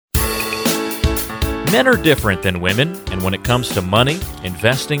Men are different than women, and when it comes to money,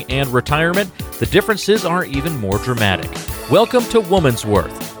 investing, and retirement, the differences are even more dramatic. Welcome to Woman's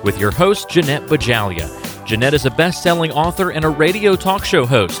Worth with your host, Jeanette Bajalia. Jeanette is a best-selling author and a radio talk show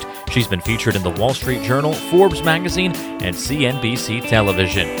host. She's been featured in the Wall Street Journal, Forbes magazine, and CNBC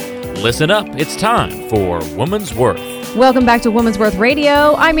television. Listen up, it's time for Woman's Worth. Welcome back to Woman's Worth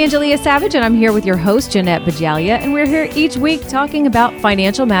Radio. I'm Angelia Savage, and I'm here with your host, Jeanette Bajalia, and we're here each week talking about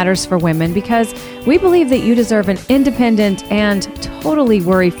financial matters for women because we believe that you deserve an independent and totally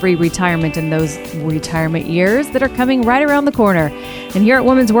worry-free retirement in those retirement years that are coming right around the corner. And here at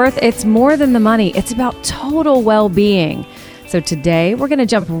Woman's Worth, it's more than the money. It's about total well-being. So today, we're going to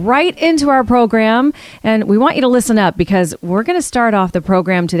jump right into our program, and we want you to listen up because we're going to start off the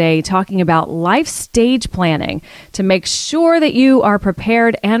program today talking about life stage planning to make sure that you are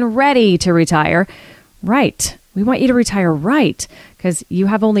prepared and ready to retire right. We want you to retire right because you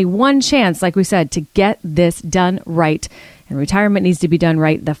have only one chance, like we said, to get this done right. And retirement needs to be done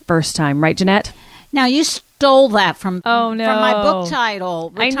right the first time. Right, Jeanette? Now, you stole that from my book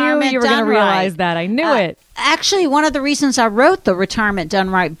title, I knew you were going to realize that. I knew it. Actually, one of the reasons I wrote the Retirement Done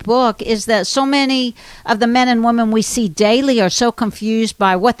Right book is that so many of the men and women we see daily are so confused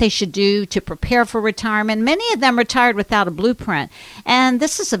by what they should do to prepare for retirement. Many of them retired without a blueprint. And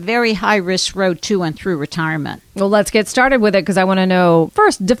this is a very high-risk road to and through retirement. Well, let's get started with it because I want to know,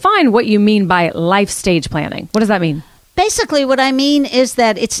 first, define what you mean by life stage planning. What does that mean? Basically, what I mean is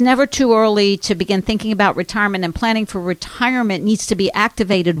that it's never too early to begin thinking about retirement, and planning for retirement needs to be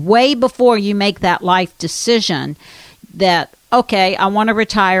activated way before you make that life decision that, okay, I want to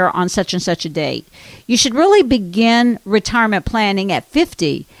retire on such and such a date. You should really begin retirement planning at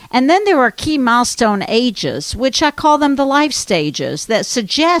 50. And then there are key milestone ages, which I call them the life stages, that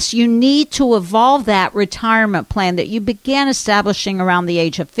suggest you need to evolve that retirement plan that you began establishing around the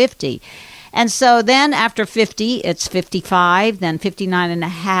age of 50. And so then after 50, it's 55, then 59 and a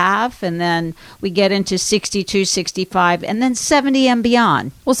half, and then we get into 62, 65, and then 70 and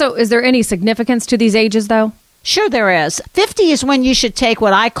beyond. Well, so is there any significance to these ages, though? Sure there is. 50 is when you should take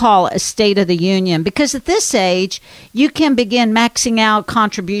what I call a State of the Union, because at this age, you can begin maxing out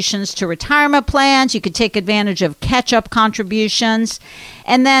contributions to retirement plans. You could take advantage of catch-up contributions.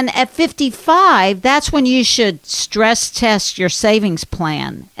 And then at 55, that's when you should stress test your savings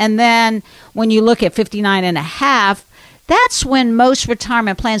plan. And then when you look at 59 and a half, that's when most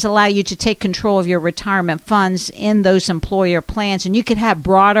retirement plans allow you to take control of your retirement funds in those employer plans. And you could have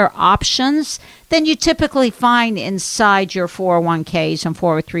broader options than you typically find inside your 401ks and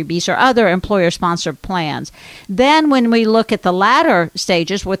 403bs or other employer-sponsored plans. Then when we look at the latter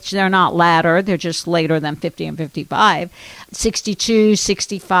stages, which they're not latter, they're just later than 50 and 55, 62,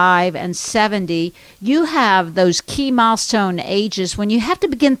 65, and 70, you have those key milestone ages when you have to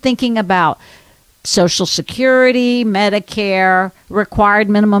begin thinking about Social Security, Medicare, required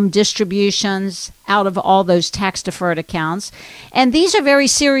minimum distributions out of all those tax-deferred accounts. And these are very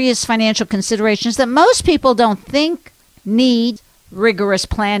serious financial considerations that most people don't think need rigorous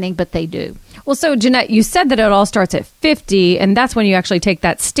planning, but they do. Well, so Jeanette, you said that it all starts at 50, and that's when you actually take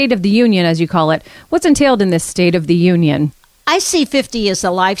that State of the Union, as you call it. What's entailed in this State of the Union? I see 50 as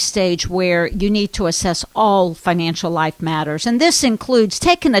a life stage where you need to assess all financial life matters. And this includes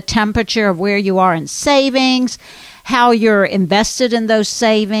taking a temperature of where you are in savings, how you're invested in those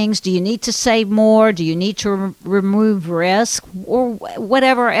savings. Do you need to save more? Do you need to remove risk? Or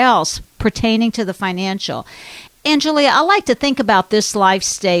whatever else pertaining to the financial. Angelia, I like to think about this life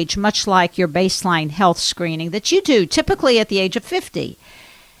stage much like your baseline health screening that you do typically at the age of 50.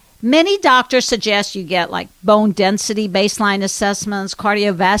 Many doctors suggest you get like bone density baseline assessments,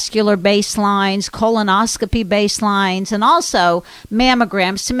 cardiovascular baselines, colonoscopy baselines, and also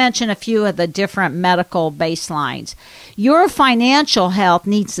mammograms, to mention a few of the different medical baselines. Your financial health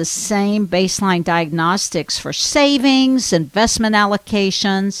needs the same baseline diagnostics for savings, investment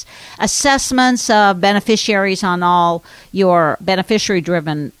allocations, assessments of beneficiaries on all your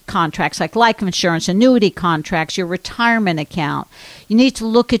beneficiary-driven contracts like life insurance, annuity contracts, your retirement account. You need to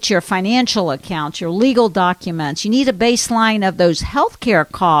look at your financial accounts, your legal documents. You need a baseline of those healthcare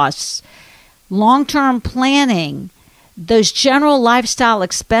costs, long-term planning, those general lifestyle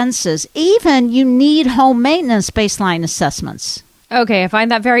expenses. Even you need home maintenance baseline assessments. Okay, I find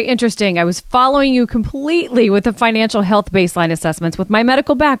that very interesting. I was following you completely with the financial health baseline assessments with my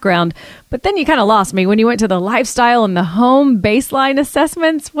medical background, but then you kind of lost me when you went to the lifestyle and the home baseline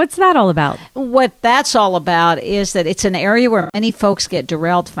assessments. What's that all about? What that's all about is that it's an area where many folks get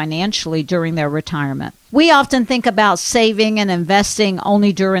derailed financially during their retirement. We often think about saving and investing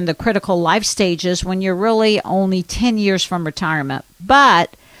only during the critical life stages when you're really only 10 years from retirement.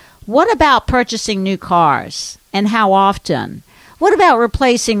 But What about purchasing new cars, and how often? What about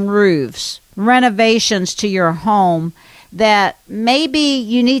replacing roofs, renovations to your home that maybe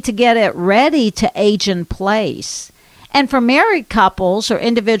you need to get it ready to age in place? And for married couples or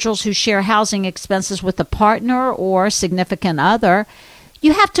individuals who share housing expenses with a partner or significant other,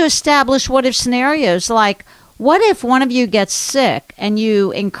 you have to establish what-if scenarios like, what if one of you gets sick and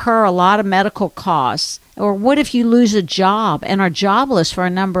you incur a lot of medical costs? Or what if you lose a job and are jobless for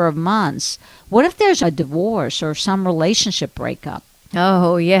a number of months? What if there's a divorce or some relationship breakup?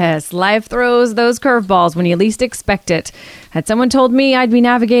 Oh, yes. Life throws those curveballs when you least expect it. Had someone told me I'd be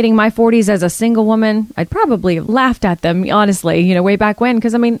navigating my 40s as a single woman, I'd probably have laughed at them, honestly, way back when,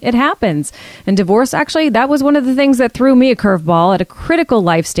 because, it happens. And divorce, actually, that was one of the things that threw me a curveball at a critical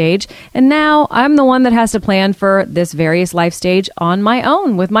life stage. And now I'm the one that has to plan for this various life stage on my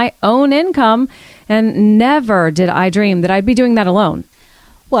own, with my own income. And never did I dream that I'd be doing that alone.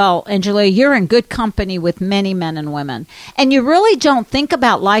 Well, Angela, you're in good company with many men and women. And you really don't think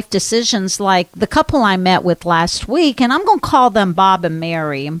about life decisions like the couple I met with last week, and I'm going to call them Bob and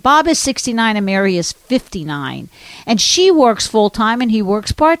Mary. And Bob is 69 and Mary is 59. And she works full-time and he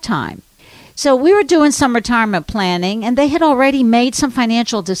works part-time. So we were doing some retirement planning, and they had already made some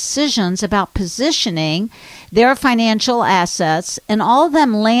financial decisions about positioning their financial assets, and all of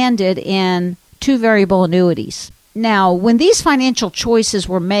them landed in 2 variable annuities. Now, when these financial choices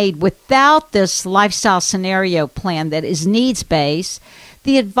were made without this lifestyle scenario plan that is needs-based,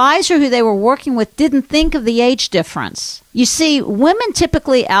 the advisor who they were working with didn't think of the age difference. You see, women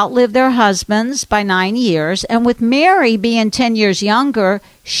typically outlive their husbands by 9 years, and with Mary being 10 years younger,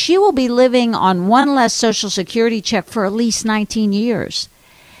 she will be living on one less Social Security check for at least 19 years.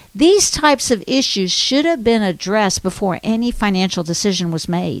 These types of issues should have been addressed before any financial decision was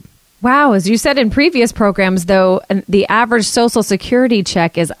made. Wow. As you said in previous programs, though, the average Social Security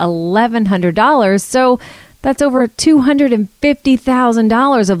check is $1,100. So that's over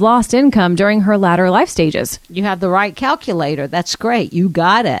 $250,000 of lost income during her latter life stages. You have the right calculator. That's great. You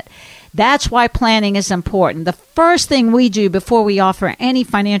got it. That's why planning is important. The first thing we do before we offer any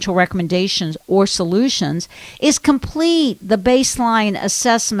financial recommendations or solutions is complete the baseline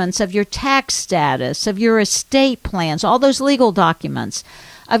assessments of your tax status, of your estate plans, all those legal documents,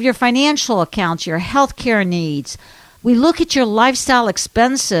 of your financial accounts, your health care needs. We look at your lifestyle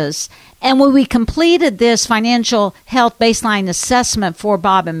expenses. And when we completed this financial health baseline assessment for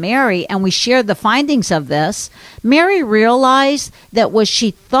Bob and Mary, and we shared the findings of this, Mary realized that what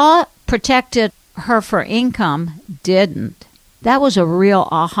she thought protected her for income didn't. That was a real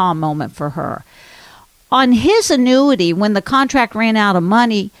aha moment for her. On his annuity, when the contract ran out of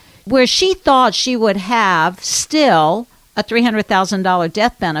money, where she thought she would have still a $300,000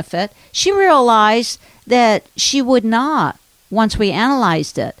 death benefit, she realized that she would not once we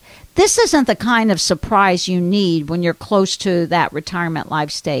analyzed it. This isn't the kind of surprise you need when you're close to that retirement life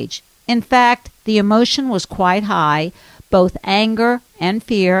stage. In fact, the emotion was quite high, both anger and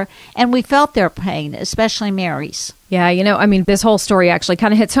fear, and we felt their pain, especially Mary's. Yeah, this whole story actually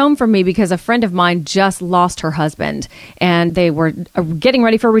kind of hits home for me because a friend of mine just lost her husband and they were getting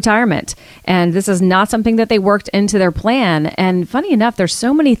ready for retirement. And this is not something that they worked into their plan. And funny enough, there's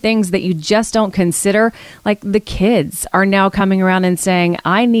so many things that you just don't consider. Like the kids are now coming around and saying,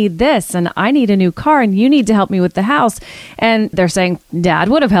 I need this and I need a new car and you need to help me with the house. And they're saying, Dad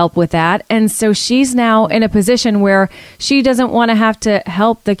would have helped with that. And so she's now in a position where she doesn't want to have to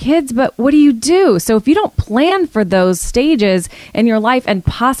help the kids. But what do you do? So if you don't plan for those stages in your life and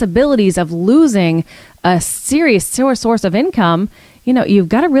possibilities of losing a serious source of income, you've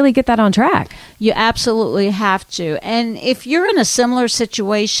got to really get that on track. You absolutely have to. And if you're in a similar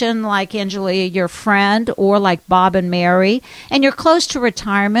situation like Angela, your friend, or like Bob and Mary, and you're close to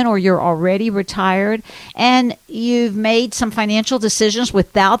retirement or you're already retired and you've made some financial decisions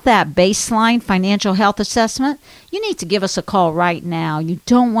without that baseline financial health assessment, you need to give us a call right now. You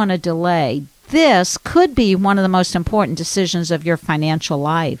don't want to delay. This could be one of the most important decisions of your financial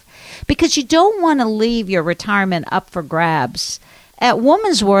life because you don't want to leave your retirement up for grabs. At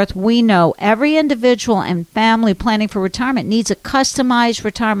Woman's Worth, we know every individual and family planning for retirement needs a customized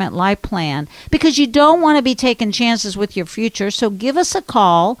retirement life plan because you don't want to be taking chances with your future. So give us a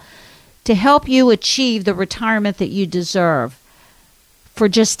call to help you achieve the retirement that you deserve. For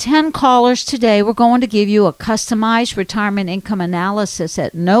just 10 callers today, we're going to give you a customized retirement income analysis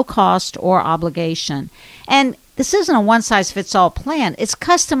at no cost or obligation. And this isn't a one-size-fits-all plan. It's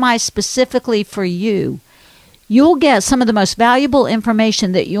customized specifically for you. You'll get some of the most valuable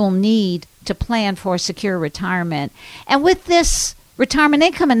information that you'll need to plan for a secure retirement. And with this retirement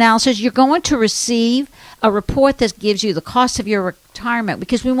income analysis, you're going to receive a report that gives you the cost of your retirement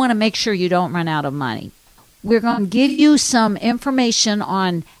because we want to make sure you don't run out of money. We're going to give you some information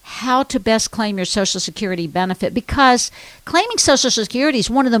on how to best claim your Social Security benefit, because claiming Social Security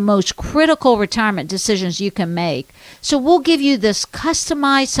is one of the most critical retirement decisions you can make. So we'll give you this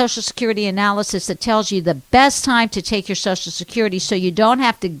customized Social Security analysis that tells you the best time to take your Social Security so you don't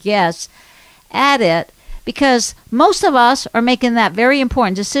have to guess at it, because most of us are making that very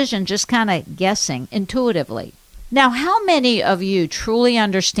important decision just kind of guessing intuitively. Now, how many of you truly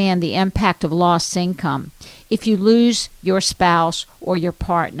understand the impact of lost income if you lose your spouse or your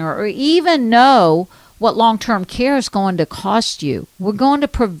partner, or even know what long-term care is going to cost you? We're going to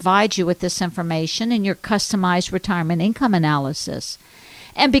provide you with this information in your customized retirement income analysis.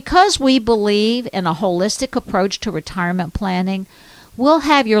 And because we believe in a holistic approach to retirement planning, we'll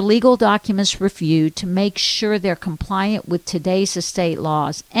have your legal documents reviewed to make sure they're compliant with today's estate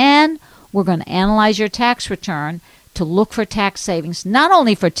laws. And we're going to analyze your tax return to look for tax savings, not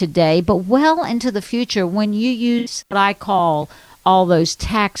only for today, but well into the future when you use what I call all those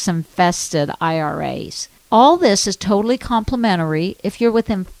tax-infested IRAs. All this is totally complimentary if you're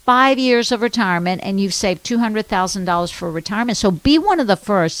within 5 years of retirement and you've saved $200,000 for retirement. So be one of the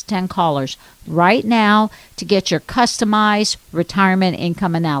first 10 callers right now to get your customized retirement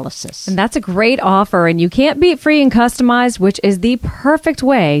income analysis. And that's a great offer, and you can't beat free and customized, which is the perfect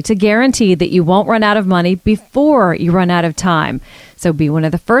way to guarantee that you won't run out of money before you run out of time. So be one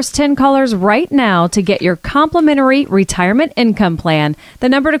of the first 10 callers right now to get your complimentary retirement income plan. The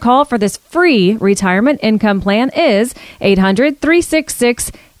number to call for this free retirement income plan is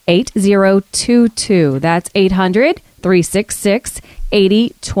 800-366-8022. That's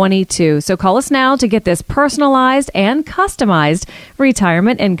 800-366-8022. So call us now to get this personalized and customized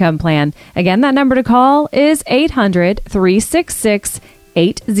retirement income plan. Again, that number to call is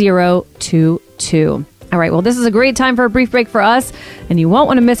 800-366-8022. All right, well, this is a great time for a brief break for us, and you won't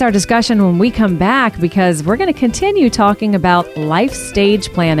want to miss our discussion when we come back, because we're going to continue talking about life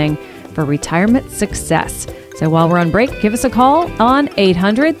stage planning for retirement success. So while we're on break, give us a call on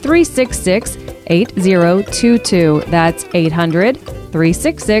 800-366-8022. That's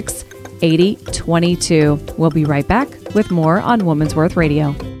 800-366-8022. We'll be right back with more on Woman's Worth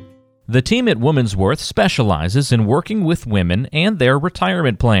Radio. The team at Woman's Worth specializes in working with women and their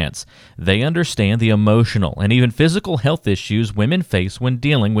retirement plans. They understand the emotional and even physical health issues women face when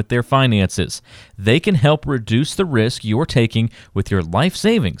dealing with their finances. They can help reduce the risk you're taking with your life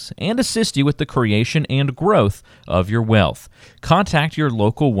savings and assist you with the creation and growth of your wealth. Contact your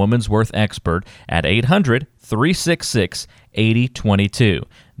local Woman's Worth expert at 800-366-8022.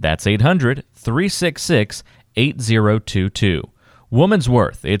 That's 800-366-8022. Woman's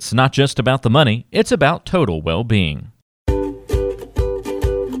Worth. It's not just about the money, it's about total well-being.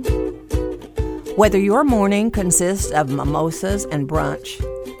 Whether your morning consists of mimosas and brunch,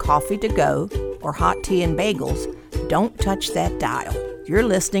 coffee to go, or hot tea and bagels, don't touch that dial. You're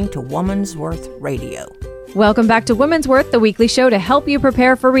listening to Woman's Worth Radio. Welcome back to Women's Worth, the weekly show to help you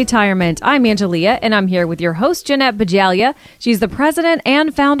prepare for retirement. I'm Angelia, and I'm here with your host, Jeanette Bajalia. She's the president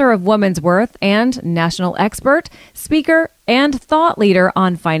and founder of Women's Worth and national expert, speaker, and thought leader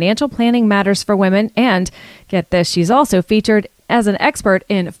on financial planning matters for women. And get this, she's also featured as an expert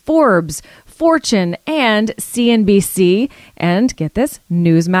in Forbes, Fortune, and CNBC, and get this,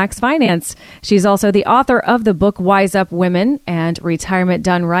 Newsmax Finance. She's also the author of the book Wise Up Women and Retirement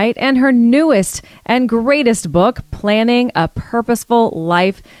Done Right, and her newest and greatest book, Planning a Purposeful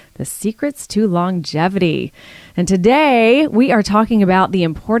Life, The Secrets to Longevity. And today we are talking about the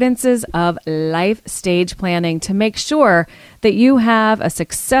importances of life stage planning to make sure that you have a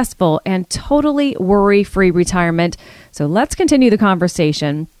successful and totally worry-free retirement. So let's continue the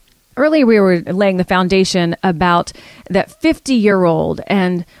conversation. Earlier, we were laying the foundation about that 50-year-old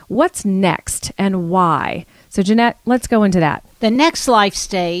and what's next and why. So, Jeanette, let's go into that. The next life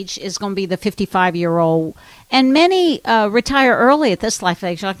stage is going to be the 55-year-old. And many retire early at this life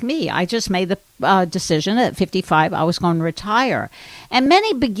stage, like me. I just made the decision at 55 I was going to retire. And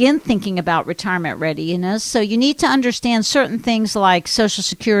many begin thinking about retirement readiness. So you need to understand certain things like Social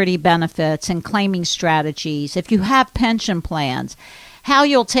Security benefits and claiming strategies. If you have pension plans, how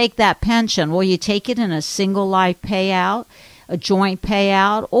you'll take that pension. Will you take it in a single life payout, a joint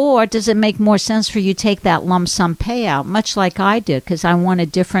payout, or does it make more sense for you to take that lump sum payout, much like I did, because I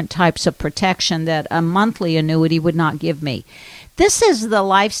wanted different types of protection that a monthly annuity would not give me. This is the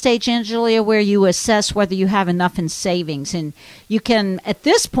life stage, Angelia, where you assess whether you have enough in savings. And you can, at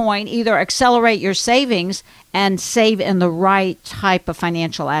this point, either accelerate your savings and save in the right type of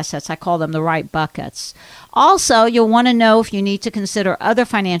financial assets. I call them the right buckets. Also, you'll want to know if you need to consider other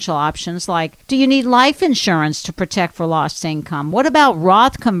financial options like, do you need life insurance to protect for lost income? What about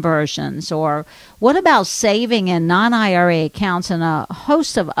Roth conversions? Or what about saving in non-IRA accounts, and a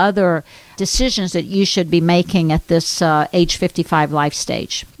host of other decisions that you should be making at this age 55 life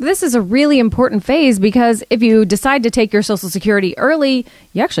stage? This is a really important phase because if you decide to take your Social Security early,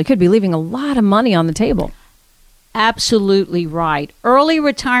 you actually could be leaving a lot of money on the table. Absolutely right. Early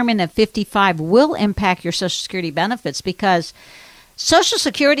retirement at 55 will impact your Social Security benefits because Social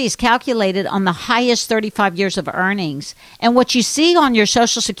Security is calculated on the highest 35 years of earnings. And what you see on your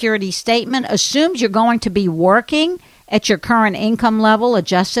Social Security statement assumes you're going to be working at your current income level,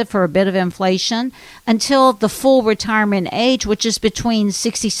 adjusted for a bit of inflation, until the full retirement age, which is between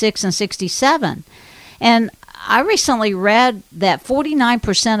 66 and 67. And I recently read that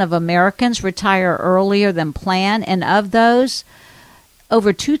 49% of Americans retire earlier than planned, and of those,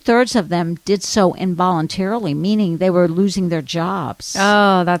 over 2/3 of them did so involuntarily, meaning they were losing their jobs.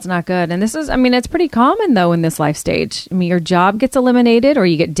 Oh, that's not good. And this is, it's pretty common, though, in this life stage. Your job gets eliminated or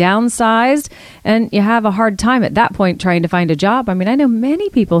you get downsized, and you have a hard time at that point trying to find a job. I know many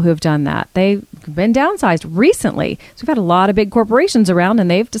people who have done that. They've been downsized recently. So we've had a lot of big corporations around, and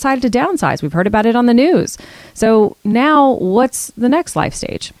they've decided to downsize. We've heard about it on the news. So now what's the next life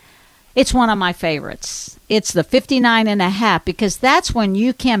stage? It's one of my favorites. It's the 59 and a half, because that's when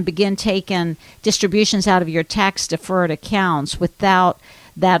you can begin taking distributions out of your tax deferred accounts without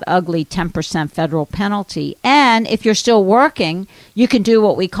that ugly 10% federal penalty. And if you're still working, you can do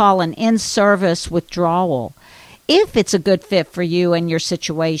what we call an in-service withdrawal, if it's a good fit for you and your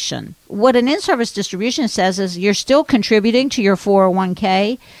situation. What an in-service distribution says is you're still contributing to your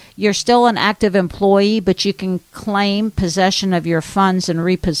 401k, you're still an active employee, but you can claim possession of your funds and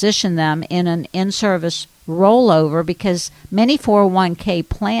reposition them in an in-service rollover, because many 401k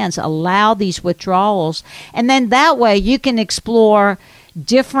plans allow these withdrawals. And then that way you can explore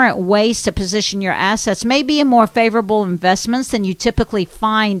different ways to position your assets, maybe in more favorable investments than you typically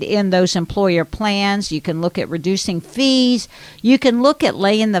find in those employer plans. You can look at reducing fees. You can look at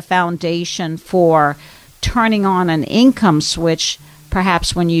laying the foundation for turning on an income switch,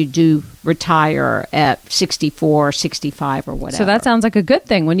 perhaps when you do retire at 64, 65, or whatever. So that sounds like a good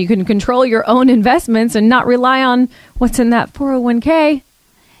thing, when you can control your own investments and not rely on what's in that 401k.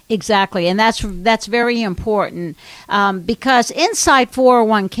 Exactly, and that's very important because inside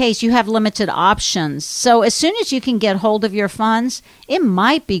 401ks, you have limited options. So as soon as you can get hold of your funds, it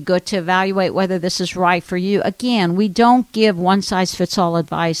might be good to evaluate whether this is right for you. Again, we don't give one-size-fits-all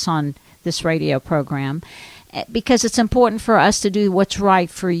advice on this radio program, because it's important for us to do what's right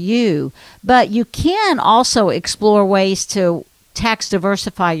for you. But you can also explore ways to tax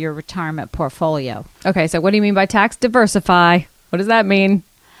diversify your retirement portfolio. Okay, so what do you mean by tax diversify? What does that mean?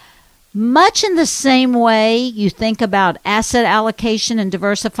 Much in the same way you think about asset allocation and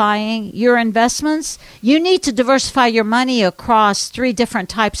diversifying your investments, you need to diversify your money across 3 different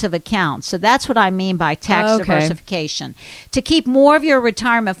types of accounts. So that's what I mean by tax diversification. To keep more of your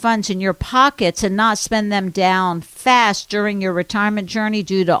retirement funds in your pockets and not spend them down fast during your retirement journey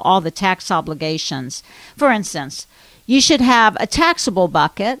due to all the tax obligations. For instance, you should have a taxable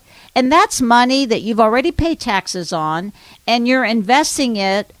bucket, and that's money that you've already paid taxes on, and you're investing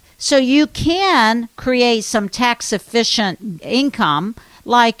it so you can create some tax-efficient income,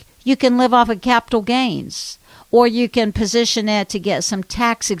 like you can live off of capital gains, or you can position it to get some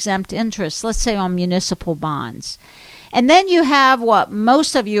tax-exempt interest, let's say on municipal bonds. And then you have what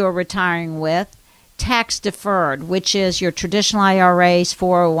most of you are retiring with, tax-deferred, which is your traditional IRAs,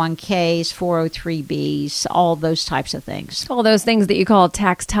 401ks, 403bs, all those types of things. All those things that you call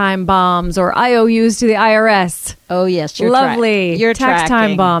tax time bombs or IOUs to the IRS. Oh, yes. You're lovely. You're tax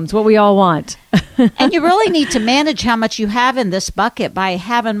time bombs, what we all want. And you really need to manage how much you have in this bucket by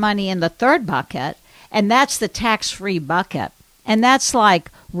having money in the third bucket, and that's the tax-free bucket. And that's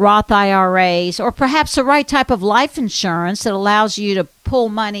like Roth IRAs, or perhaps the right type of life insurance that allows you to pull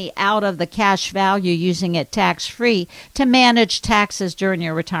money out of the cash value using it tax-free to manage taxes during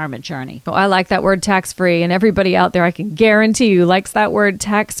your retirement journey. Oh, I like that word tax-free, and everybody out there, I can guarantee you, likes that word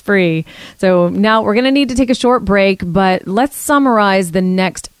tax-free. So now we're going to need to take a short break, but let's summarize the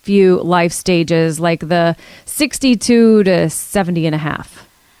next few life stages, like the 62 to 70 and a half.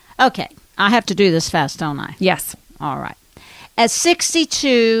 Okay, I have to do this fast, don't I? Yes. All right. At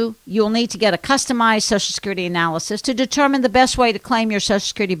 62, you'll need to get a customized Social Security analysis to determine the best way to claim your Social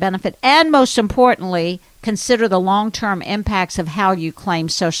Security benefit, and most importantly, consider the long-term impacts of how you claim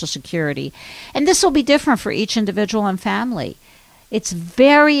Social Security. And this will be different for each individual and family. It's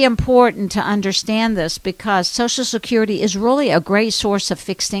very important to understand this because Social Security is really a great source of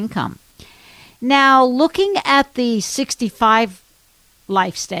fixed income. Now, looking at the 65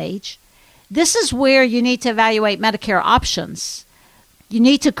 life stage, this is where you need to evaluate Medicare options. You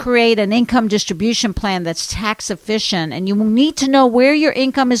need to create an income distribution plan that's tax efficient, and you will need to know where your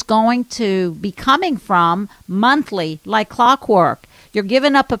income is going to be coming from monthly, like clockwork. You're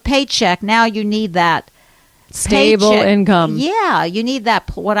giving up a paycheck. Now you need that stable paycheck. income. Yeah, you need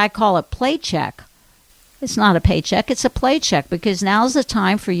that, what I call a playcheck. It's not a paycheck, it's a playcheck, because now's the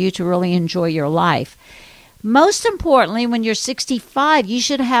time for you to really enjoy your life. Most importantly, when you're 65, you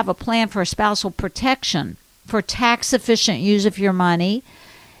should have a plan for spousal protection, for tax-efficient use of your money.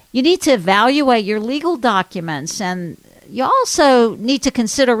 You need to evaluate your legal documents, and you also need to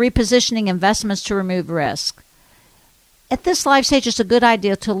consider repositioning investments to remove risk. At this life stage, it's a good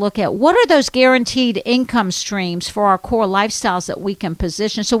idea to look at what are those guaranteed income streams for our core lifestyles that we can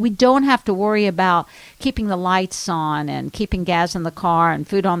position so we don't have to worry about keeping the lights on and keeping gas in the car and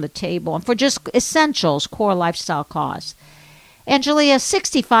food on the table, and for just essentials, core lifestyle costs. Angelia,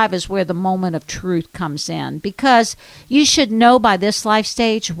 65 is where the moment of truth comes in, because you should know by this life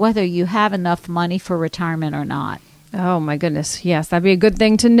stage whether you have enough money for retirement or not. Oh, my goodness. Yes, that'd be a good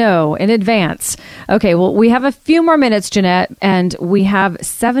thing to know in advance. Okay, well, we have a few more minutes, Jeanette, and we have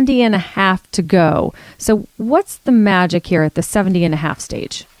 70 and a half to go. So what's the magic here at the 70 and a half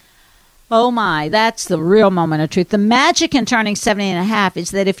stage? Oh my, that's the real moment of truth. The magic in turning 70 and a half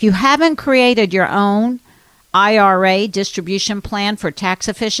is that if you haven't created your own IRA distribution plan for tax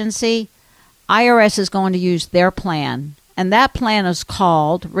efficiency, IRS is going to use their plan. And that plan is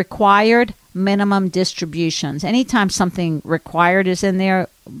called Required Minimum Distributions. Anytime something required is in there,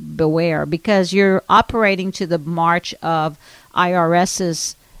 beware, because you're operating to the march of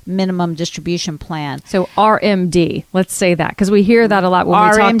IRS's minimum distribution plan. So RMD, let's say that, because we hear that a lot when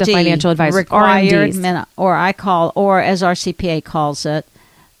we talk to financial advisors. Required or as our CPA calls it,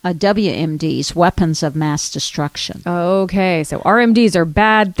 WMDs, weapons of mass destruction. Okay, so RMDs are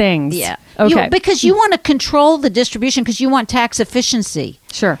bad things. Yeah. Okay. Because you want to control the distribution because you want tax efficiency.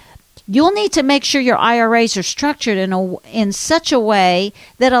 Sure. You'll need to make sure your IRAs are structured in such a way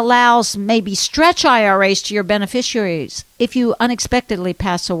that allows maybe stretch IRAs to your beneficiaries if you unexpectedly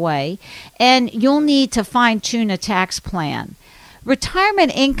pass away, and you'll need to fine-tune a tax plan.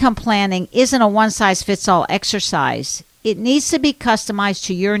 Retirement income planning isn't a one-size-fits-all exercise. It needs to be customized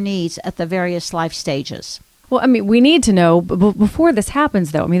to your needs at the various life stages. Well, I mean, we need to know before this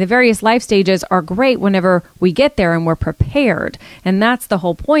happens, though. I mean, the various life stages are great whenever we get there and we're prepared. And that's the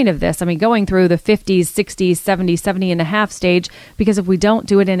whole point of this. I mean, going through the 50s, 60s, 70s, 70 and a half stage, because if we don't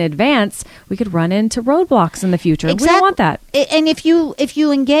do it in advance, we could run into roadblocks in the future. Exactly. We don't want that. And if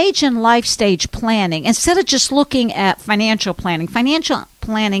you engage in life stage planning, instead of just looking at financial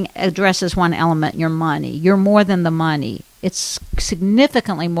planning addresses one element, your money. You're more than the money. It's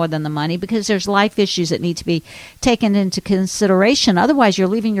significantly more than the money because there's life issues that need to be taken into consideration. Otherwise, you're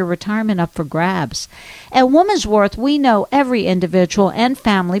leaving your retirement up for grabs. At Woman's Worth, we know every individual and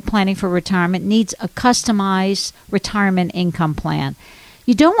family planning for retirement needs a customized retirement income plan.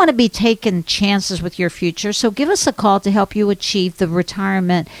 You don't want to be taking chances with your future, so give us a call to help you achieve the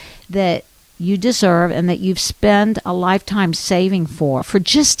retirement that you deserve and that you've spent a lifetime saving for. For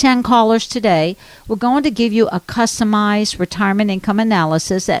just 10 callers today, we're going to give you a customized retirement income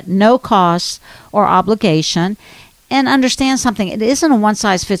analysis at no cost or obligation. And understand something, it isn't a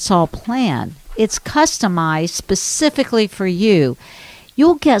one-size-fits-all plan. It's customized specifically for you.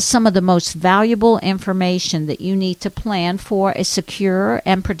 You'll get some of the most valuable information that you need to plan for a secure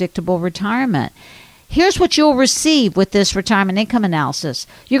and predictable retirement. Here's what you'll receive with this retirement income analysis.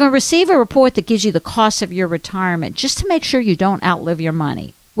 You're going to receive a report that gives you the cost of your retirement just to make sure you don't outlive your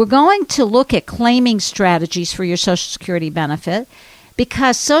money. We're going to look at claiming strategies for your Social Security benefit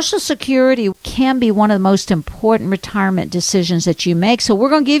because Social Security can be one of the most important retirement decisions that you make. So we're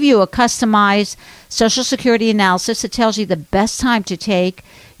going to give you a customized Social Security analysis that tells you the best time to take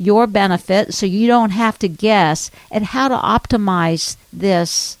your benefit so you don't have to guess at how to optimize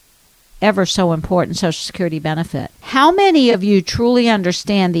this ever so important Social Security benefit. How many of you truly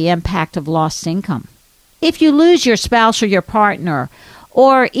understand the impact of lost income? If you lose your spouse or your partner,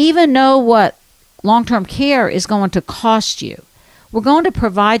 or even know what long-term care is going to cost you, we're going to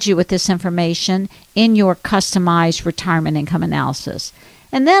provide you with this information in your customized retirement income analysis.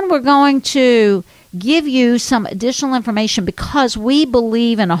 And then we're going to give you some additional information because we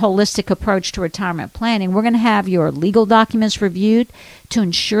believe in a holistic approach to retirement planning. We're going to have your legal documents reviewed to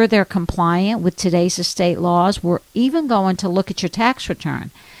ensure they're compliant with today's estate laws. We're even going to look at your tax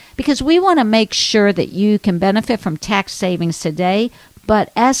return because we want to make sure that you can benefit from tax savings today,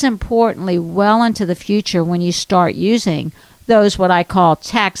 but as importantly, well into the future when you start using those what I call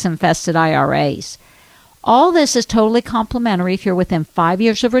tax-infested IRAs. All this is totally complimentary if you're within 5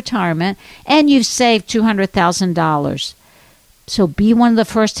 years of retirement and you've saved $200,000. So be one of the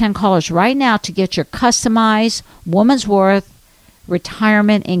first 10 callers right now to get your customized Woman's Worth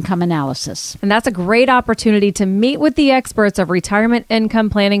retirement income analysis. And that's a great opportunity to meet with the experts of retirement income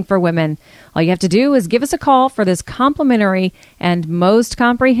planning for women. All you have to do is give us a call for this complimentary and most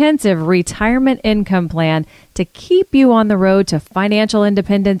comprehensive retirement income plan to keep you on the road to financial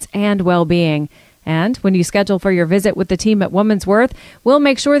independence and well-being. And when you schedule for your visit with the team at Woman's Worth, we'll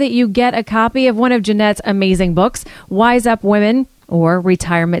make sure that you get a copy of one of Jeanette's amazing books, Wise Up Women or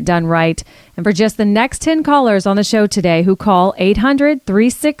Retirement Done Right. And for just the next 10 callers on the show today who call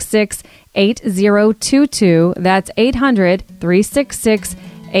 800-366-8022, that's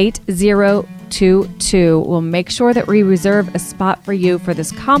 800-366-8022, we'll make sure that we reserve a spot for you for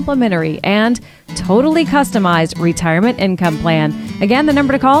this complimentary and totally customized retirement income plan. Again, the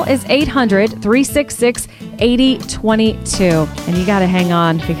number to call is 800-366-8022. And you got to hang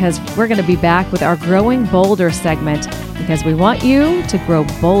on because we're going to be back with our Growing Bolder segment because we want you to grow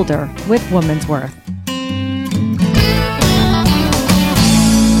bolder with Woman's Worth.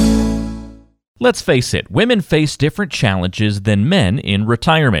 Let's face it, women face different challenges than men in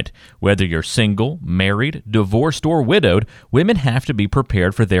retirement. Whether you're single, married, divorced, or widowed, women have to be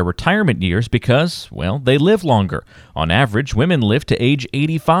prepared for their retirement years because, well, they live longer. On average, women live to age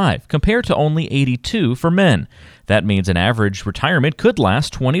 85, compared to only 82 for men. That means an average retirement could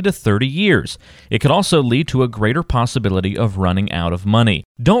last 20 to 30 years. It could also lead to a greater possibility of running out of money.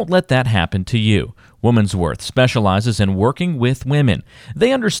 Don't let that happen to you. Woman's Worth specializes in working with women.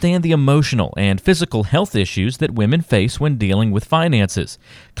 They understand the emotional and physical health issues that women face when dealing with finances.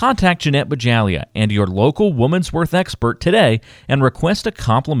 Contact Jeanette Bajalia and your local Woman's Worth expert today and request a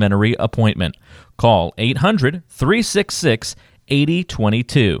complimentary appointment. Call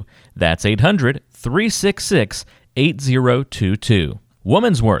 800-366-8022. That's 800-366-8022.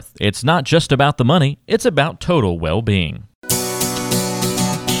 Woman's Worth. It's not just about the money, it's about total well-being.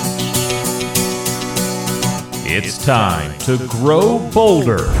 It's time to grow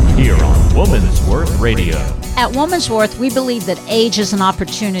bolder here on Woman's Worth Radio. At Woman's Worth, we believe that age is an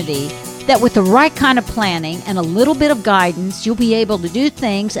opportunity, that with the right kind of planning and a little bit of guidance, you'll be able to do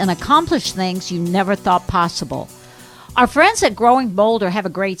things and accomplish things you never thought possible. Our friends at Growing Bolder have a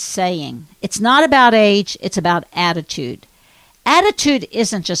great saying. It's not about age, it's about attitude. Attitude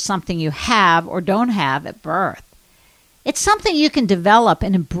isn't just something you have or don't have at birth. It's something you can develop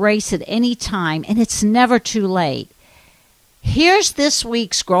and embrace at any time, and it's never too late. Here's this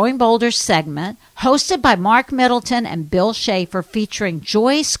week's Growing Bolder segment, hosted by Mark Middleton and Bill Schaefer, featuring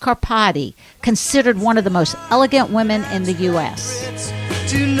Joyce Carpati, considered one of the most elegant women in the U.S.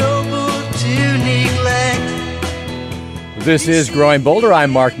 Too noble to neglect. This is Growing Bolder. I'm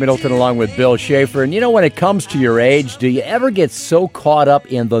Mark Middleton along with Bill Schaefer. And you know, when it comes to your age, do you ever get so caught up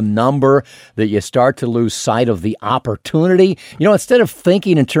in the number that you start to lose sight of the opportunity? You know, instead of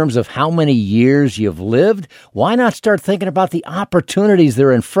thinking in terms of how many years you've lived, why not start thinking about the opportunities that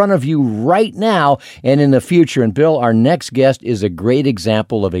are in front of you right now and in the future? And Bill, our next guest is a great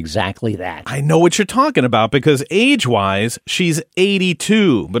example of exactly that. I know what you're talking about because age-wise, she's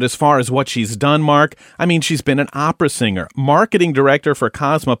 82. But as far as what she's done, Mark, I mean, she's been an opera singer, marketing director for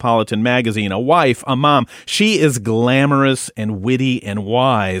Cosmopolitan magazine, a wife, a mom. She is glamorous and witty and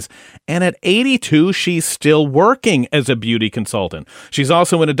wise. And at 82, she's still working as a beauty consultant. She's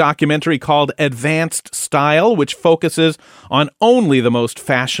also in a documentary called Advanced Style, which focuses on only the most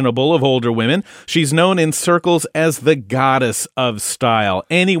fashionable of older women. She's known in circles as the goddess of style.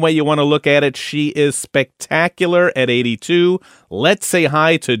 Any way you want to look at it, she is spectacular at 82. Let's say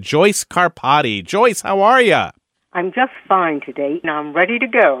hi to Joyce Carpati. Joyce, how are you? I'm just fine today, and I'm ready to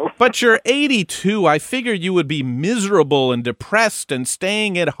go. But you're 82. I figured you would be miserable and depressed and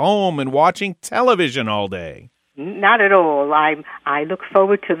staying at home and watching television all day. Not at all. I look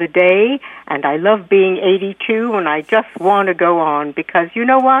forward to the day, and I love being 82, and I just want to go on because you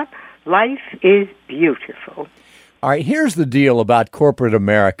know what? Life is beautiful. All right, here's the deal about corporate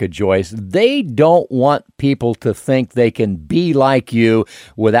America, Joyce. They don't want people to think they can be like you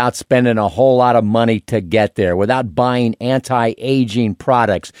without spending a whole lot of money to get there, without buying anti-aging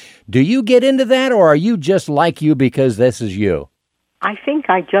products. Do you get into that, or are you just like you because this is you? I think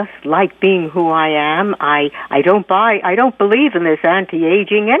I just like being who I am. I don't believe in this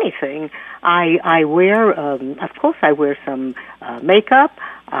anti-aging anything. I wear, of course I wear some makeup.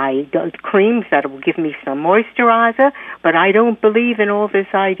 I do creams that will give me some moisturizer, but I don't believe in all this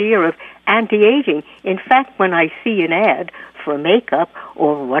idea of anti-aging. In fact, when I see an ad for makeup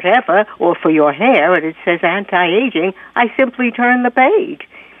or whatever, or for your hair, and it says anti-aging, I simply turn the page.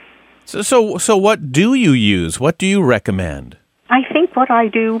 So what do you use? What do you recommend? I think what I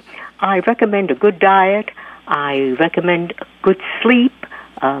do, I recommend a good diet. I recommend good sleep.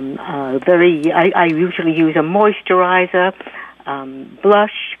 I usually use a moisturizer,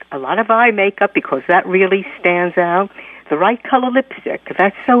 blush, a lot of eye makeup because that really stands out. The right color lipstick,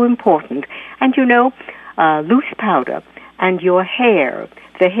 that's so important. And loose powder. And your hair,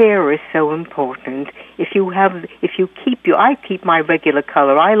 the hair is so important. I keep my regular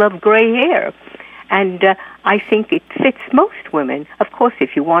color. I love gray hair. And I think it fits most women. Of course,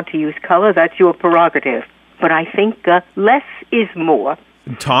 if you want to use color, that's your prerogative. But I think less is more.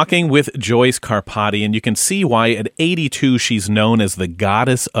 Talking with Joyce Carpati, and you can see why at 82 she's known as the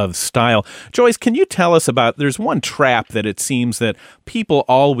goddess of style. Joyce, can you tell us about, there's one trap that it seems that people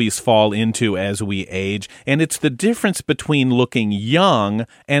always fall into as we age, and it's the difference between looking young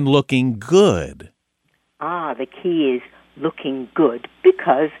and looking good. The key is looking good,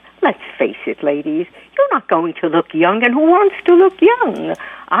 because, let's face it, ladies, you're not going to look young, and who wants to look young?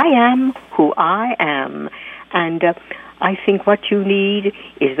 I am who I am, and I think what you need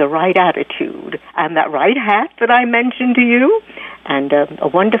is the right attitude and that right hat that I mentioned to you, and a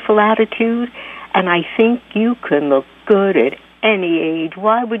wonderful attitude. And I think you can look good at any age.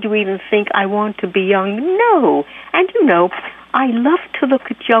 Why would you even think I want to be young? No. And I love to look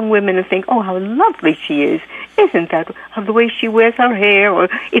at young women and think, oh, how lovely she is. Isn't that the way she wears her hair? Or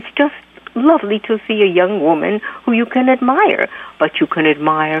it's just lovely to see a young woman who you can admire. But you can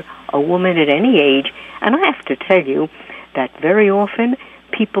admire a woman at any age. And I have to tell you that very often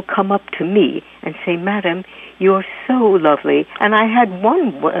people come up to me and say, Madam, you're so lovely. And I had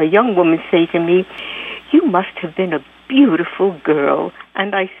a young woman say to me, you must have been a beautiful girl.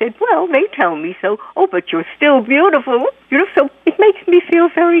 And I said, well, they tell me so. Oh, but you're still beautiful. So it makes me feel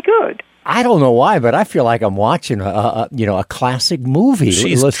very good. I don't know why, but I feel like I'm watching a classic movie.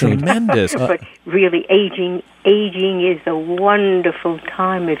 She's tremendous. But really, aging is a wonderful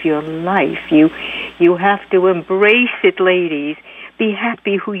time of your life. You have to embrace it, ladies. Be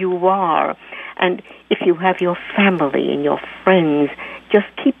happy who you are. And if you have your family and your friends, just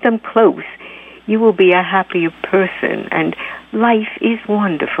keep them close. You will be a happier person. And life is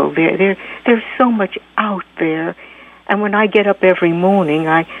wonderful. There's so much out there. And when I get up every morning,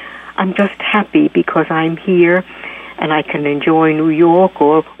 I'm just happy because I'm here and I can enjoy New York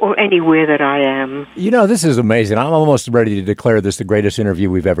or anywhere that I am. This is amazing. I'm almost ready to declare this the greatest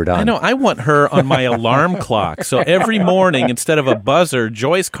interview we've ever done. I know. I want her on my alarm clock. So every morning, instead of a buzzer,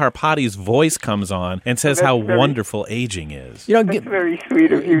 Joyce Carpati's voice comes on and says how wonderful aging is. That's very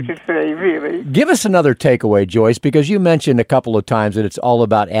sweet of you to say, really. Give us another takeaway, Joyce, because you mentioned a couple of times that it's all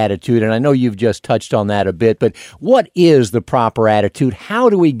about attitude, and I know you've just touched on that a bit, but what is the proper attitude?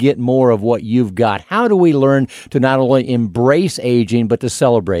 How do we get more of what you've got? How do we learn to not only embrace aging, but to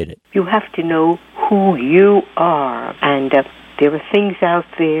celebrate it? You have to know who you are. And there are things out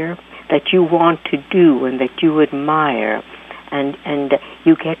there that you want to do and that you admire. And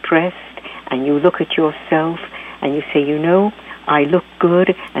you get dressed and you look at yourself and you say, I look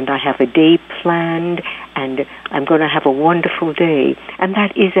good and I have a day planned and I'm going to have a wonderful day. And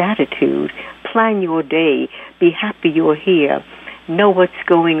that is attitude. Plan your day. Be happy you're here. Know what's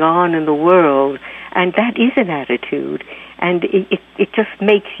going on in the world. And that is an attitude. And it just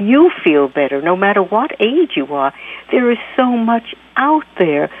makes you feel better, no matter what age you are. There is so much out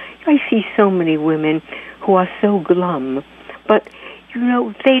there. I see so many women who are so glum. But,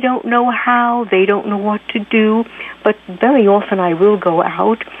 they don't know how, they don't know what to do. But very often I will go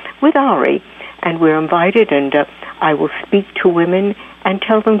out with Ari, and we're invited, and I will speak to women and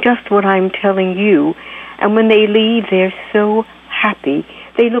tell them just what I'm telling you. And when they leave, they're so happy.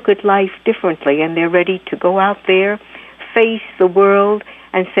 They look at life differently, and they're ready to go out there, face the world,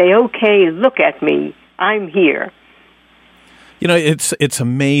 and say, okay, look at me. I'm here. It's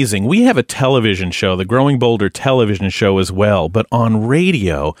amazing. We have a television show, the Growing Bolder television show as well, but on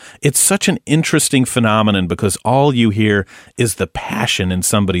radio, it's such an interesting phenomenon because all you hear is the passion in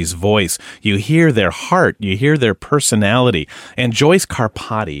somebody's voice. You hear their heart, you hear their personality. And Joyce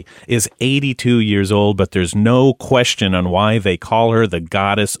Carpati is 82 years old, but there's no question on why they call her the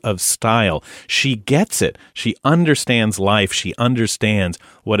goddess of style. She gets it. She understands life. She understands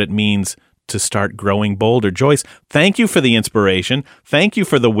what it means to start growing bolder. Joyce, thank you for the inspiration. Thank you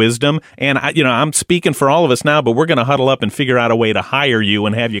for the wisdom. And I'm speaking for all of us now, but we're going to huddle up and figure out a way to hire you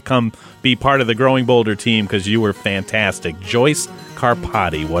and have you come be part of the Growing Bolder team because you were fantastic. Joyce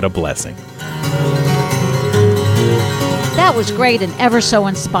Carpati, what a blessing. That was great and ever so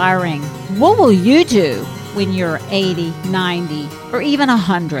inspiring. What will you do when you're 80, 90, or even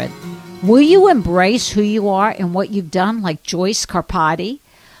 100? Will you embrace who you are and what you've done like Joyce Carpati?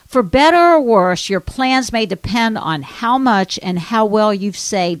 For better or worse, your plans may depend on how much and how well you've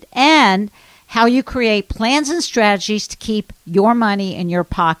saved and how you create plans and strategies to keep your money in your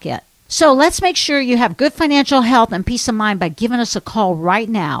pocket. So let's make sure you have good financial health and peace of mind by giving us a call right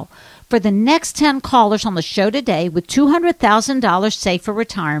now. For the next 10 callers on the show today with $200,000 saved for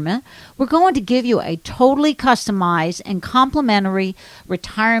retirement, we're going to give you a totally customized and complimentary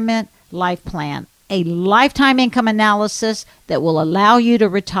retirement life plan, a lifetime income analysis that will allow you to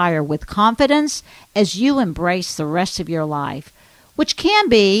retire with confidence as you embrace the rest of your life, which can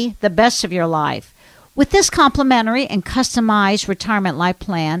be the best of your life. With this complimentary and customized retirement life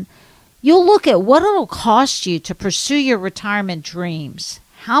plan, you'll look at what it'll cost you to pursue your retirement dreams,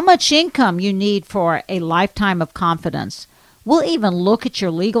 how much income you need for a lifetime of confidence. We'll even look at your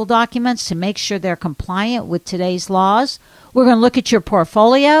legal documents to make sure they're compliant with today's laws. We're going to look at your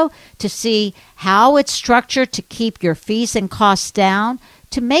portfolio to see how it's structured to keep your fees and costs down,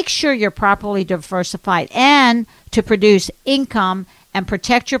 to make sure you're properly diversified, and to produce income and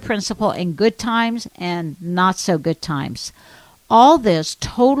protect your principal in good times and not so good times. All this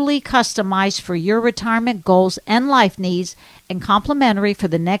totally customized for your retirement goals and life needs and complimentary for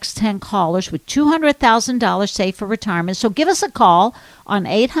the next 10 callers with $200,000 saved for retirement. So give us a call on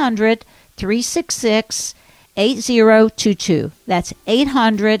 800-366-8022. That's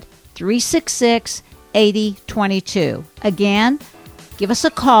 800-366-8022. Again, give us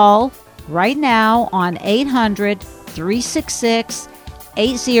a call right now on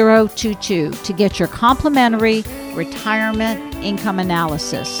 800-366-8022 to get your complimentary retirement income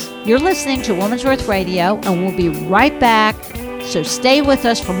analysis. You're listening to Women's Worth Radio, and we'll be right back, so stay with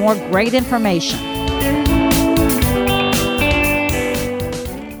us for more great information.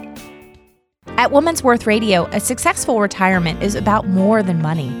 At Women's Worth Radio, a successful retirement is about more than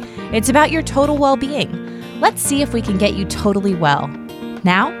money. It's about your total well-being. Let's see if we can get you totally well.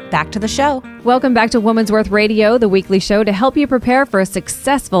 Now, back to the show. Welcome back to Women's Worth Radio, the weekly show to help you prepare for a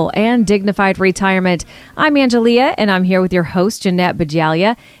successful and dignified retirement. I'm Angelia, and I'm here with your host, Jeanette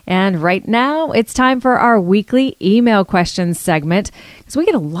Bajalia. And right now, it's time for our weekly email questions segment, because we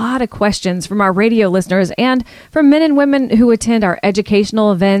get a lot of questions from our radio listeners and from men and women who attend our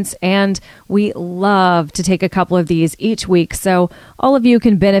educational events, and we love to take a couple of these each week so all of you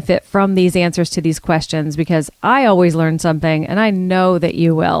can benefit from these answers to these questions, because I always learn something, and I know that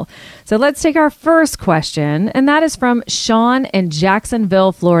you will. So let's take our first question, and that is from Sean in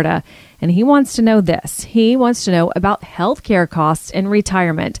Jacksonville, Florida. And he wants to know this. He wants to know about healthcare costs in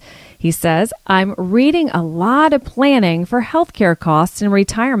retirement. He says, I'm reading a lot of planning for healthcare costs in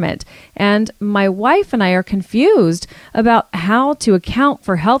retirement, and my wife and I are confused about how to account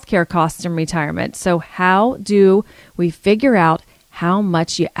for healthcare costs in retirement. So how do we figure out how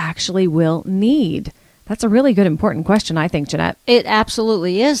much you actually will need? That's a really good, important question, I think, Jeanette. It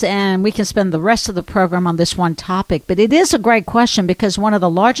absolutely is, and we can spend the rest of the program on this one topic. But it is a great question because one of the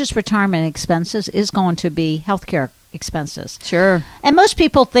largest retirement expenses is going to be healthcare expenses. Sure. And most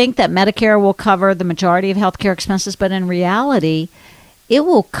people think that Medicare will cover the majority of healthcare expenses, but in reality, it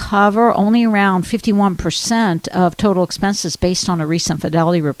will cover only around 51% of total expenses based on a recent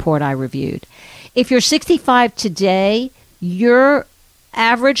Fidelity report I reviewed. If you're 65 today, your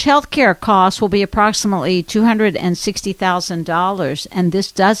average healthcare costs will be approximately $260,000, and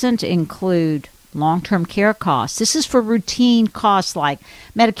this doesn't include long-term care costs. This is for routine costs like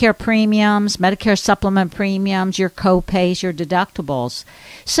Medicare premiums, Medicare supplement premiums, your co-pays, your deductibles.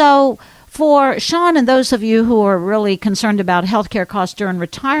 So for Sean and those of you who are really concerned about healthcare costs during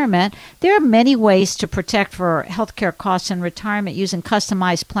retirement, there are many ways to protect for healthcare costs in retirement using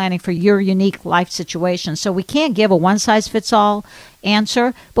customized planning for your unique life situation. So we can't give a one-size-fits-all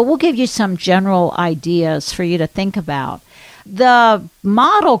answer, but we'll give you some general ideas for you to think about. The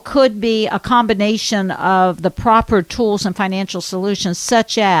model could be a combination of the proper tools and financial solutions,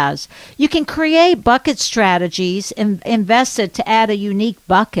 such as you can create bucket strategies invested to add a unique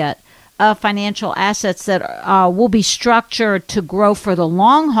bucket of financial assets that will be structured to grow for the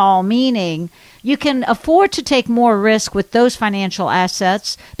long haul, meaning you can afford to take more risk with those financial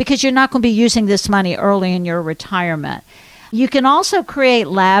assets because you're not going to be using this money early in your retirement. You can also create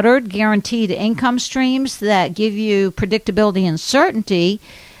laddered, guaranteed income streams that give you predictability and certainty,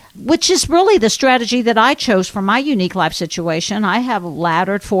 which is really the strategy that I chose for my unique life situation. I have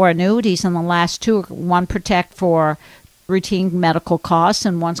laddered 4 annuities in the last 2. One protect for routine medical costs,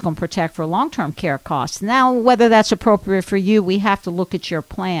 and one's going to protect for long-term care costs. Now, whether that's appropriate for you, we have to look at your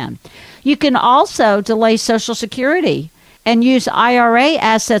plan. You can also delay Social Security and use IRA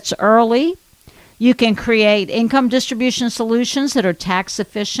assets early. You can create income distribution solutions that are tax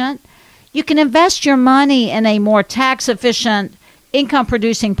efficient. You can invest your money in a more tax efficient income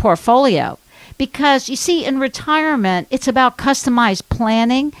producing portfolio. Because you see, in retirement, it's about customized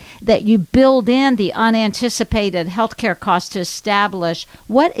planning that you build in the unanticipated healthcare costs to establish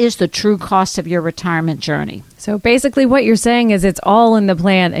what is the true cost of your retirement journey. So basically what you're saying is it's all in the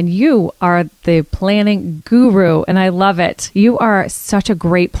plan, and you are the planning guru, and I love it. You are such a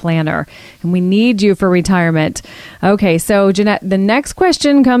great planner, and we need you for retirement. Okay, so Jeanette, the next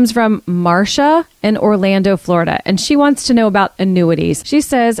question comes from Marcia in Orlando, Florida, and she wants to know about annuities. She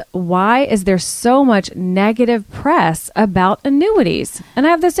says, why is there so much negative press about annuities? And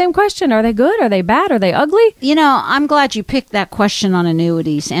I have the same question. Are they good? Are they bad? Are they ugly? You know, I'm glad you picked that question on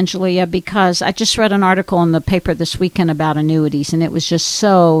annuities, Angelia, because I just read an article in the paper this weekend about annuities, and it was just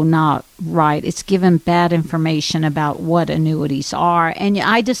so not right. It's given bad information about what annuities are. And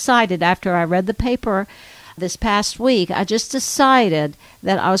I decided after I read the paper this past week, I just decided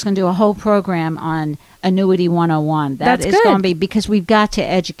that I was going to do a whole program on Annuity 101. That's is good. going to be, because we've got to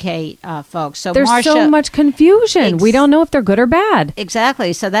educate folks. So There's Marcia, so much confusion. We don't know if they're good or bad.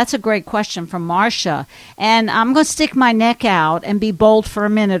 Exactly. So that's a great question from Marcia. And I'm going to stick my neck out and be bold for a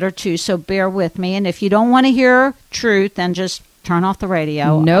minute or two, so bear with me. And if you don't want to hear truth, then just turn off the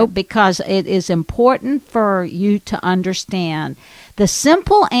radio. Nope. Because it is important for you to understand. The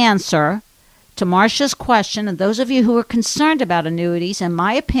simple answer to Marcia's question, and those of you who are concerned about annuities, in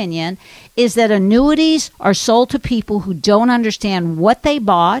my opinion, is that annuities are sold to people who don't understand what they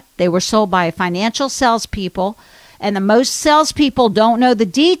bought. They were sold by financial salespeople, and the most salespeople don't know the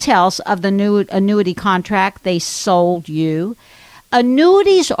details of the new annuity contract they sold you.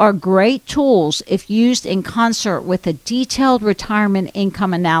 Annuities are great tools if used in concert with a detailed retirement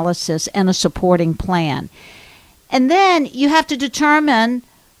income analysis and a supporting plan. And then you have to determine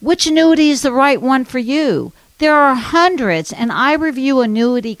which annuity is the right one for you. There are hundreds, and I review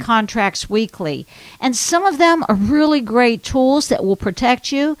annuity contracts weekly. And some of them are really great tools that will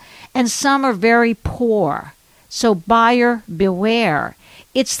protect you, and some are very poor. So buyer beware.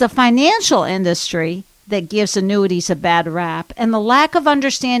 It's the financial industry that gives annuities a bad rap, and the lack of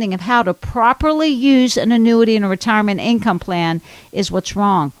understanding of how to properly use an annuity in a retirement income plan is what's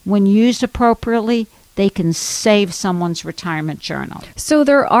wrong. When used appropriately, they can save someone's retirement journal. So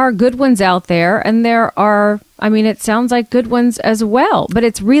there are good ones out there, and there are, it sounds like good ones as well, but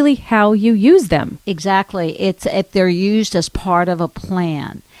it's really how you use them. Exactly. It's if they're used as part of a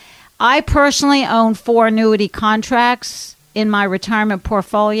plan. I personally own 4 annuity contracts in my retirement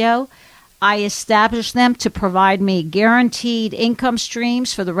portfolio. I established them to provide me guaranteed income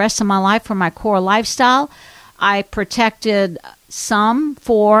streams for the rest of my life for my core lifestyle. I protected some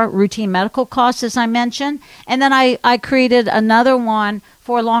for routine medical costs, as I mentioned, and then I created another one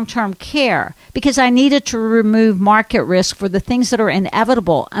for long-term care because I needed to remove market risk for the things that are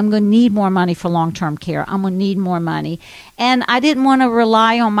inevitable. I'm going to need more money for long-term care. I'm going to need more money. And I didn't want to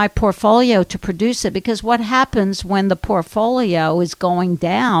rely on my portfolio to produce it, because what happens when the portfolio is going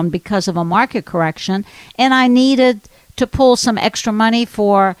down because of a market correction, and I needed to pull some extra money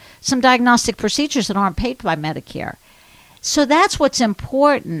for some diagnostic procedures that aren't paid by Medicare. So that's what's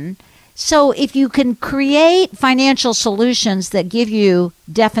important. So if you can create financial solutions that give you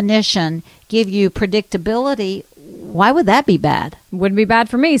definition, give you predictability, why would that be bad? Wouldn't be bad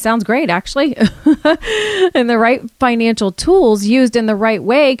for me. Sounds great, actually. And the right financial tools used in the right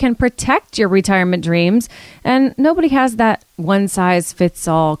way can protect your retirement dreams. And nobody has that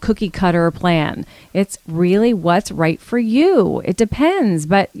one-size-fits-all cookie-cutter plan. It's really what's right for you. It depends.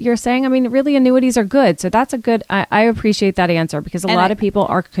 But you're saying, really, annuities are good. So that's a good, I appreciate that answer, because a lot of people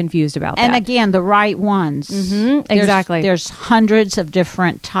are confused about that. And again, the right ones. Mm-hmm, exactly. There's hundreds of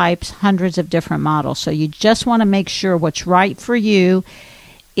different types, hundreds of different models. So you just want to make sure what's right for you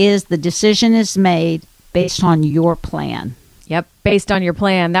is the decision is made based on your plan. Yep, based on your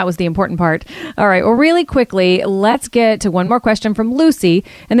plan. That was the important part. All right, well, really quickly, let's get to one more question from Lucy.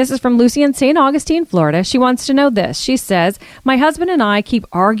 And this is from Lucy in St. Augustine, Florida. She wants to know this. She says, my husband and I keep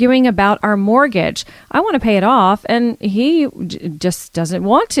arguing about our mortgage. I want to pay it off, and he just doesn't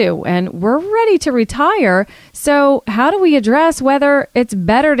want to. And we're ready to retire. So how do we address whether it's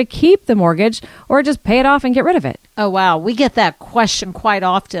better to keep the mortgage or just pay it off and get rid of it? Oh, wow. We get that question quite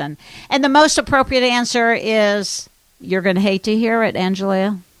often. And the most appropriate answer is, you're going to hate to hear it,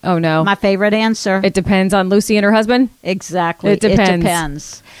 Angelia. Oh, no. My favorite answer. It depends on Lucy and her husband? Exactly. It depends. It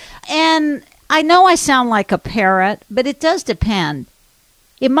depends. And I know I sound like a parrot, but it does depend.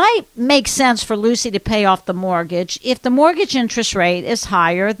 It might make sense for Lucy to pay off the mortgage if the mortgage interest rate is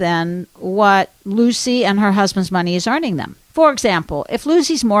higher than what Lucy and her husband's money is earning them. For example, if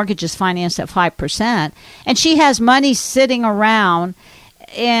Lucy's mortgage is financed at 5% and she has money sitting around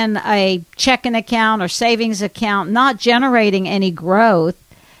in a checking account or savings account not generating any growth,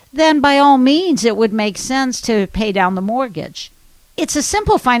 then by all means it would make sense to pay down the mortgage. It's a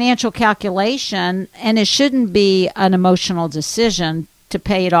simple financial calculation, and it shouldn't be an emotional decision to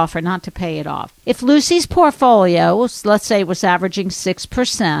pay it off or not to pay it off. If Lucy's portfolio, let's say, was averaging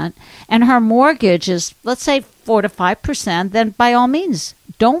 6% and her mortgage is, let's say, 4 to 5%, then by all means,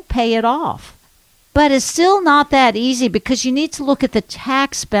 don't pay it off. But it's still not that easy because you need to look at the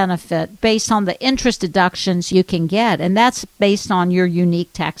tax benefit based on the interest deductions you can get, and that's based on your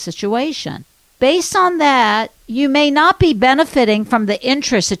unique tax situation. Based on that, you may not be benefiting from the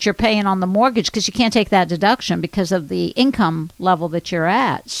interest that you're paying on the mortgage because you can't take that deduction because of the income level that you're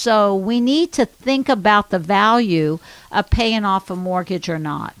at. So we need to think about the value of paying off a mortgage or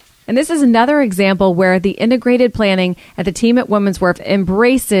not. And this is another example where the integrated planning at the team at Women's Worth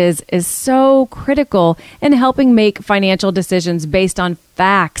embraces is so critical in helping make financial decisions based on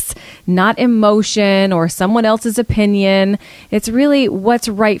facts, not emotion or someone else's opinion. It's really what's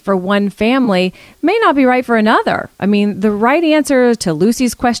right for one family may not be right for another. I mean, the right answer to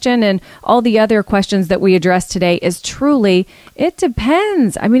Lucy's question and all the other questions that we addressed today is truly, it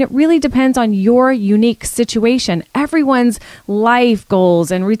depends. I mean, it really depends on your unique situation, everyone's life goals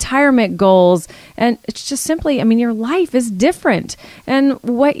and retirement goals. And it's just simply, I mean, your life is different and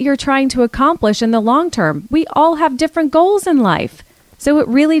what you're trying to accomplish in the long term. We all have different goals in life. So it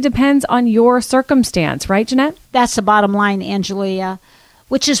really depends on your circumstance, right, Jeanette? That's the bottom line, Angelia,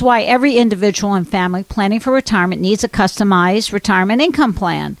 which is why every individual and family planning for retirement needs a customized retirement income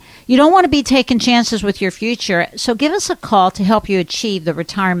plan. You don't want to be taking chances with your future, so give us a call to help you achieve the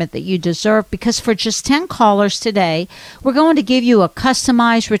retirement that you deserve, because for just 10 callers today, we're going to give you a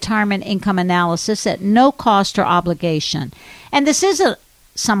customized retirement income analysis at no cost or obligation. And this isn't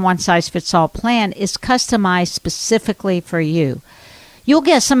some one-size-fits-all plan. It's customized specifically for you. You'll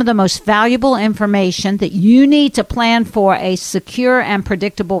get some of the most valuable information that you need to plan for a secure and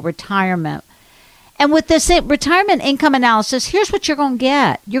predictable retirement. And with this retirement income analysis, here's what you're going to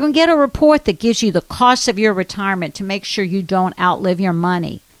get. You're going to get a report that gives you the cost of your retirement to make sure you don't outlive your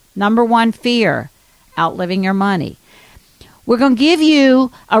money. Number one fear, outliving your money. We're going to give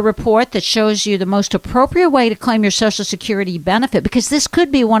you a report that shows you the most appropriate way to claim your Social Security benefit, because this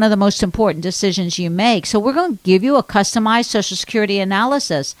could be one of the most important decisions you make. So we're going to give you a customized Social Security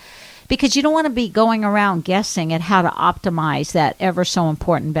analysis, because you don't want to be going around guessing at how to optimize that ever so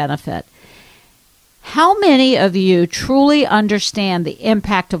important benefit. How many of you truly understand the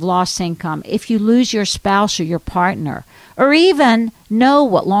impact of lost income if you lose your spouse or your partner, or even know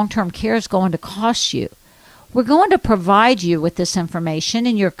what long-term care is going to cost you? We're going to provide you with this information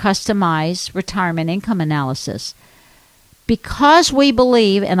in your customized retirement income analysis. Because we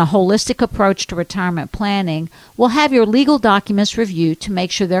believe in a holistic approach to retirement planning, we'll have your legal documents reviewed to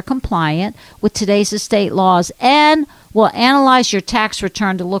make sure they're compliant with today's estate laws, and we'll analyze your tax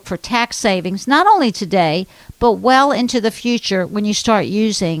return to look for tax savings, not only today, but well into the future when you start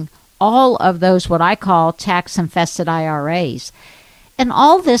using all of those what I call tax-infested IRAs. And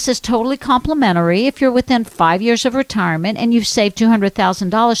all this is totally complimentary if you're within 5 years of retirement and you've saved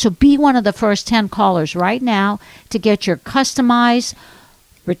 $200,000. So be one of the first 10 callers right now to get your customized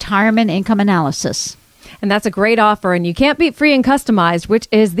retirement income analysis. And that's a great offer, and you can't beat free and customized, which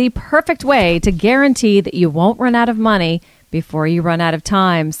is the perfect way to guarantee that you won't run out of money before you run out of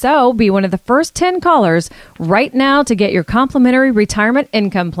time. So be one of the first 10 callers right now to get your complimentary retirement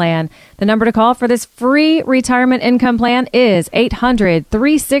income plan. The number to call for this free retirement income plan is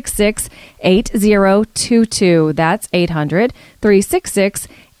 800-366-8022. That's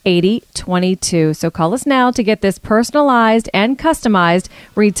 800-366-8022. So call us now to get this personalized and customized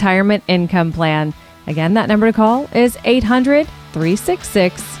retirement income plan. Again, that number to call is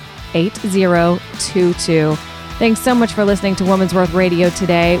 800-366-8022. Thanks so much for listening to Women's Worth Radio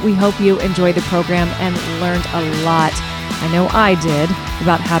today. We hope you enjoyed the program and learned a lot. I know I did,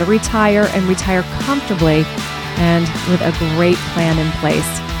 about how to retire and retire comfortably and with a great plan in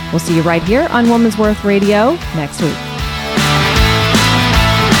place. We'll see you right here on Women's Worth Radio next week.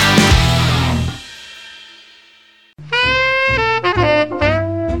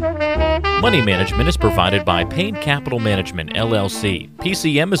 Money management is provided by Payne Capital Management, LLC.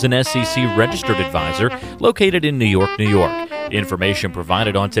 PCM is an SEC registered advisor located in New York, New York. Information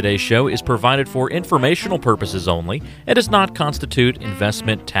provided on today's show is provided for informational purposes only and does not constitute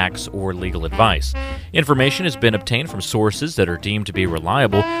investment, tax, or legal advice. Information has been obtained from sources that are deemed to be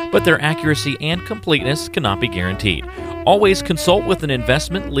reliable, but their accuracy and completeness cannot be guaranteed. Always consult with an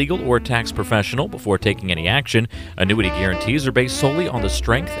investment, legal, or tax professional before taking any action. Annuity guarantees are based solely on the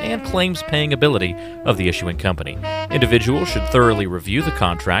strength and claims-paying ability of the issuing company. Individuals should thoroughly review the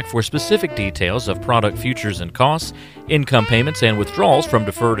contract for specific details of product features and costs. Income payments and withdrawals from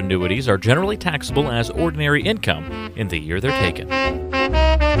deferred annuities are generally taxable as ordinary income in the year they're taken.